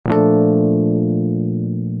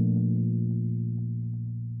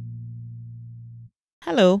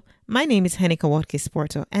Hello, my name is Henika Watkins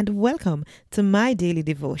Porto, and welcome to My Daily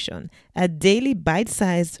Devotion, a daily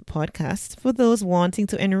bite-sized podcast for those wanting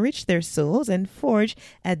to enrich their souls and forge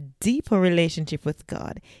a deeper relationship with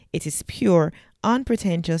God. It is pure,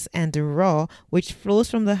 unpretentious, and raw, which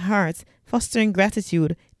flows from the heart, fostering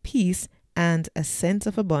gratitude, peace, and a sense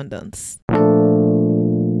of abundance.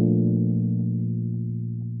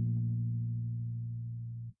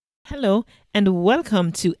 Hello, and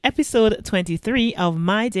welcome to episode 23 of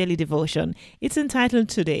My Daily Devotion. It's entitled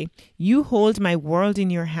today, You Hold My World in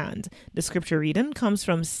Your Hand. The scripture reading comes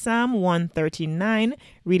from Psalm 139,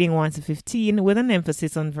 reading 1 to 15, with an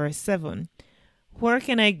emphasis on verse 7. Where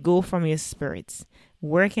can I go from your spirit?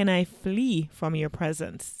 Where can I flee from your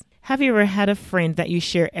presence? Have you ever had a friend that you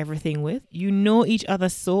share everything with? You know each other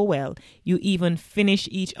so well, you even finish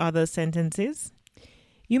each other's sentences?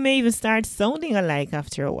 You may even start sounding alike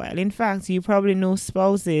after a while. In fact, you probably know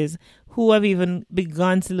spouses who have even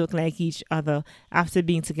begun to look like each other after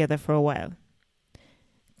being together for a while.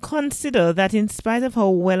 Consider that in spite of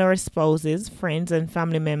how well our spouses, friends, and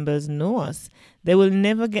family members know us, they will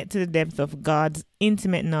never get to the depth of God's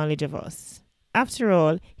intimate knowledge of us. After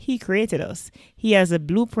all, He created us. He has a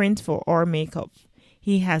blueprint for our makeup.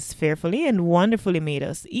 He has fearfully and wonderfully made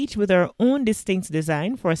us, each with our own distinct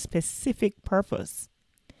design for a specific purpose.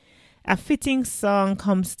 A fitting song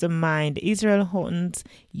comes to mind, Israel Houghton's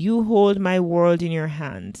You Hold My World in Your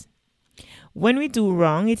Hand. When we do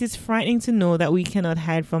wrong, it is frightening to know that we cannot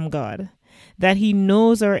hide from God. That He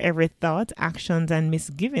knows our every thought, actions, and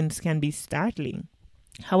misgivings can be startling.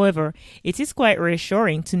 However, it is quite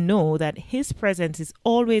reassuring to know that His presence is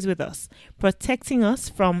always with us, protecting us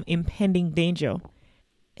from impending danger.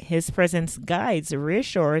 His presence guides,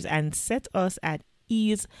 reassures, and sets us at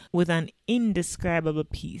ease with an indescribable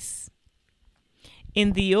peace.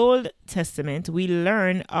 In the Old Testament, we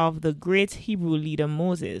learn of the great Hebrew leader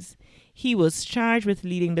Moses. He was charged with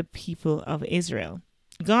leading the people of Israel.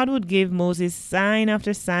 God would give Moses sign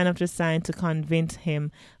after sign after sign to convince him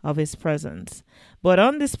of His presence. But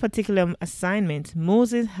on this particular assignment,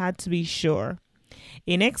 Moses had to be sure.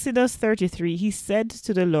 In Exodus 33, he said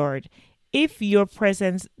to the Lord, "If your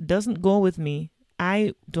presence doesn't go with me,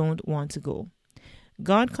 I don't want to go."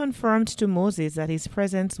 God confirmed to Moses that His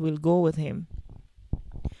presence will go with him.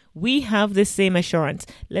 We have the same assurance.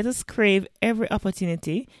 Let us crave every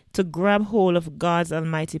opportunity to grab hold of God's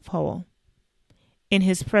almighty power. In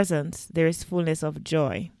His presence, there is fullness of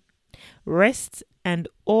joy, rest, and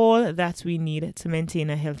all that we need to maintain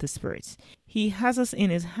a healthy spirit. He has us in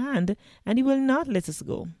His hand, and He will not let us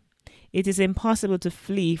go. It is impossible to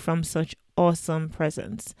flee from such awesome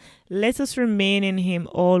presence. Let us remain in Him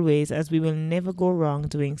always, as we will never go wrong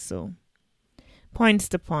doing so. Points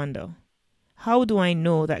to ponder. How do I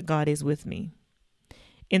know that God is with me?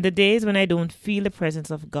 In the days when I don't feel the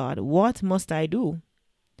presence of God, what must I do?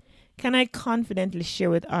 Can I confidently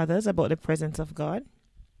share with others about the presence of God?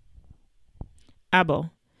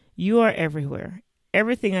 Abba, You are everywhere.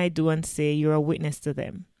 Everything I do and say, You are a witness to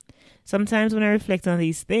them. Sometimes when I reflect on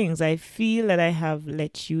these things, I feel that I have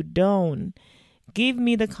let You down. Give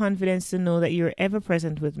me the confidence to know that You are ever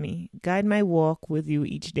present with me. Guide my walk with You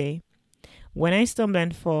each day. When I stumble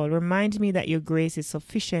and fall, remind me that Your grace is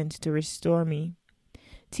sufficient to restore me.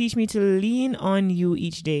 Teach me to lean on You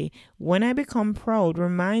each day. When I become proud,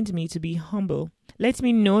 remind me to be humble. Let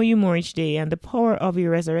me know You more each day and the power of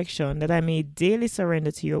Your resurrection, that I may daily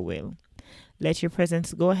surrender to Your will. Let Your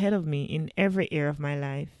presence go ahead of me in every area of my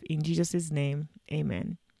life. In Jesus' name,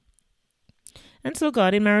 amen. And so,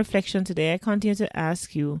 God, in my reflection today, I continue to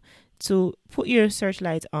ask You to put Your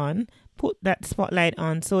searchlight on, put that spotlight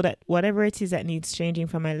on, so that whatever it is that needs changing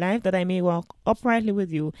from my life, that I may walk uprightly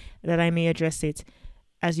with You, that I may address it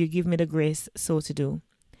as You give me the grace so to do.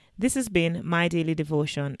 This has been My Daily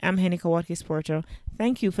Devotion. I'm Henika Watkins Porto.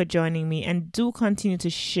 Thank you for joining me, and do continue to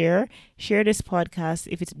share this podcast.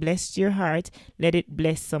 If it's blessed your heart, let it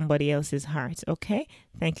bless somebody else's heart. Okay?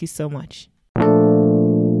 Thank you so much.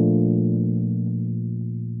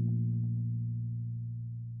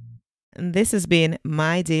 And this has been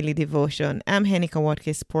My Daily Devotion. I'm Henika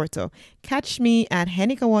Watkins Porto. Catch me at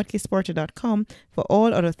henikawatkinsporto.com for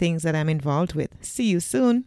all other things that I'm involved with. See you soon.